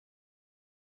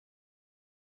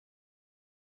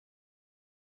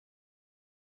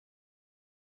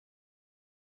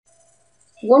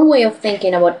One way of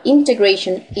thinking about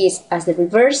integration is as the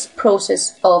reverse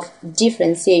process of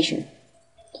differentiation.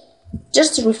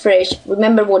 Just to refresh,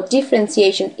 remember what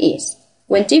differentiation is.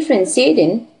 When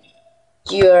differentiating,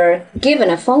 you're given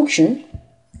a function.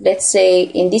 Let's say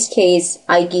in this case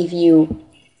I give you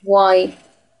y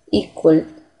equal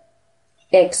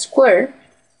x squared,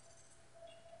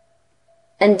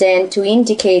 and then to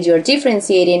indicate you're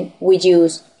differentiating we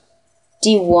use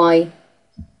dy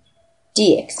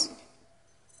dx.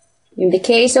 In the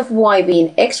case of y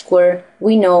being x squared,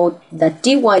 we know that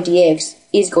dy dx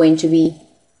is going to be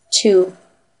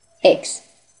 2x.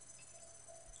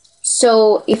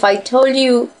 So if I told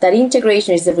you that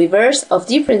integration is the reverse of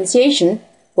differentiation,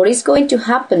 what is going to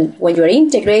happen when you are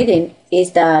integrating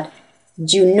is that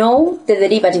you know the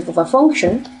derivative of a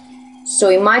function. So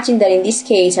imagine that in this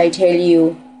case I tell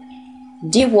you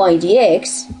dy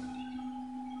dx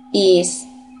is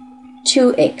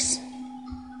 2x.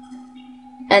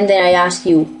 And then I ask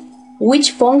you,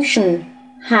 which function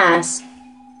has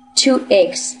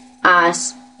 2x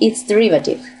as its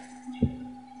derivative?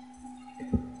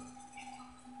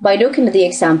 By looking at the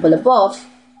example above,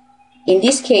 in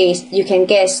this case you can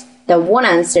guess that one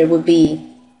answer would be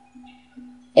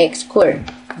x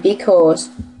squared, because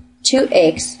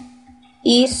 2x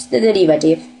is the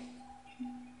derivative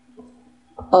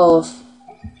of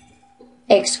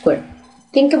x squared.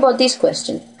 Think about this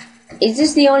question. Is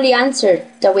this the only answer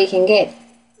that we can get?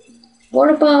 What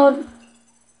about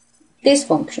these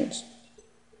functions?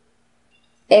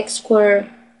 X squared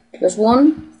plus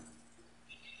 1.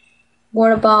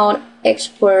 What about x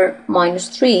squared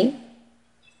minus 3?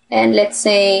 And let's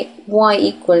say y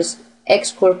equals x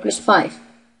squared plus 5.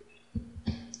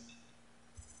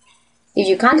 If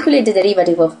you calculate the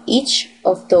derivative of each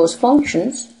of those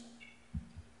functions,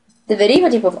 the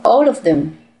derivative of all of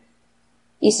them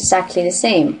is exactly the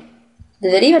same. The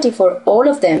derivative for all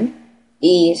of them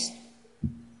is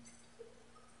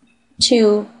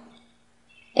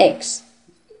 2x.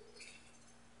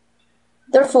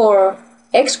 Therefore,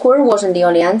 x squared wasn't the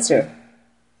only answer.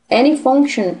 Any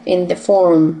function in the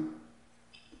form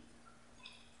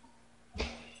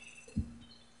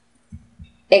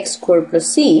x squared plus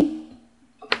c,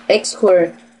 x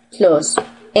squared plus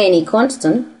any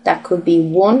constant, that could be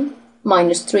 1,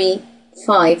 minus 3,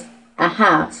 5, a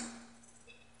half,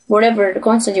 whatever the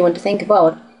constant you want to think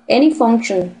about, any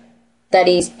function that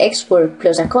is x squared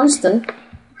plus a constant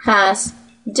has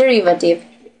derivative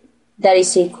that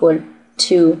is equal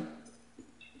to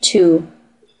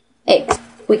 2x.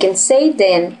 We can say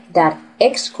then that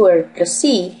x squared plus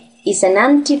c is an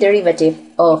antiderivative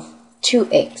of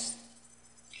 2x.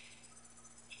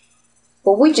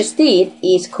 What we just did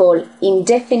is called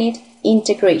indefinite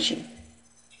integration.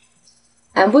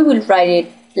 And we will write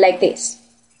it like this.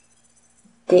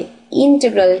 The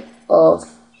integral of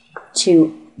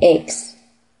 2x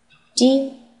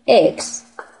dx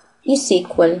is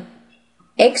equal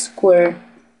x squared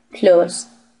plus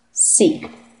c,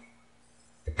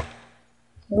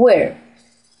 where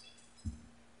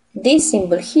this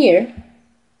symbol here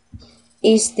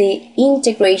is the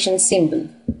integration symbol,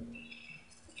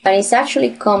 and it's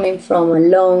actually coming from a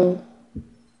long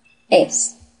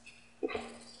S.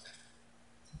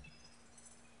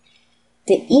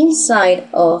 The inside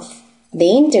of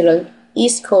the integral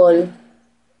is called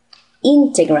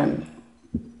integrand,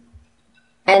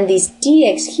 and this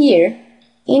dx here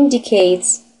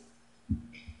indicates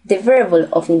the variable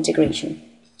of integration.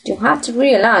 You have to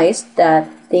realize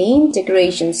that the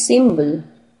integration symbol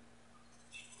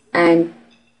and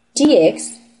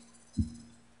dx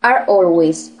are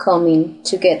always coming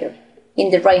together.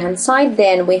 In the right hand side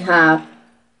then we have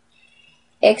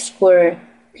x squared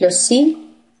plus c,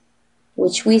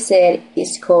 which we said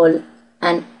is called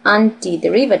an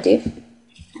antiderivative,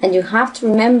 and you have to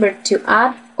remember to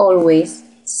add always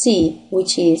c,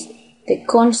 which is the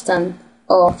constant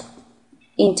of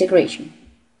integration.